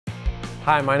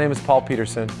Hi, my name is Paul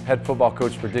Peterson, head football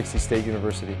coach for Dixie State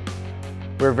University.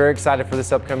 We're very excited for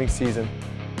this upcoming season.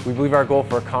 We believe our goal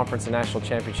for a conference and national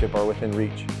championship are within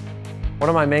reach. One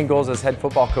of my main goals as head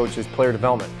football coach is player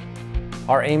development.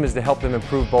 Our aim is to help them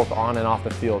improve both on and off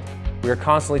the field. We are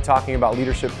constantly talking about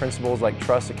leadership principles like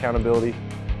trust, accountability,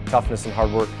 toughness, and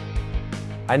hard work.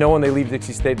 I know when they leave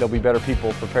Dixie State, they'll be better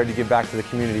people prepared to give back to the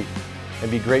community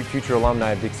and be great future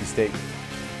alumni of Dixie State.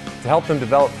 To help them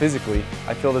develop physically,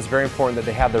 I feel it's very important that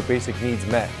they have their basic needs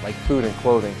met, like food and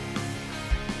clothing.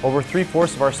 Over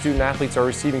 3/4 of our student athletes are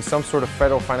receiving some sort of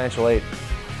federal financial aid.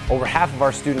 Over half of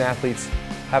our student athletes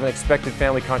have an expected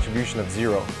family contribution of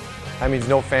 0. That means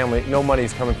no money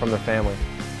is coming from their family.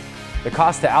 The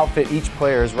cost to outfit each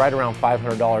player is right around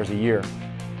 $500 a year.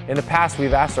 In the past,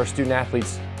 we've asked our student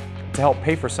athletes to help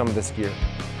pay for some of this gear.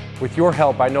 With your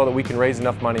help, I know that we can raise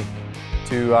enough money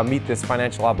to meet this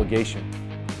financial obligation.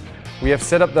 We have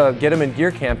set up the Get 'em in Gear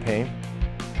campaign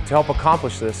to help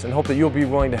accomplish this and hope that you'll be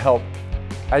willing to help.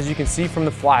 As you can see from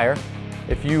the flyer,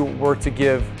 if you were to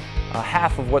give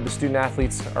half of what the student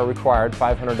athletes are required,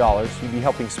 $500, you'd be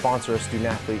helping sponsor a student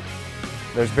athlete.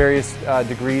 There's various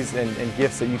degrees and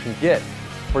gifts that you can get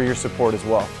for your support as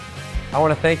well. I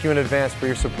want to thank you in advance for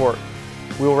your support.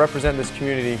 We will represent this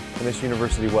community and this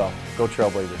university well. Go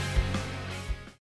Trailblazers.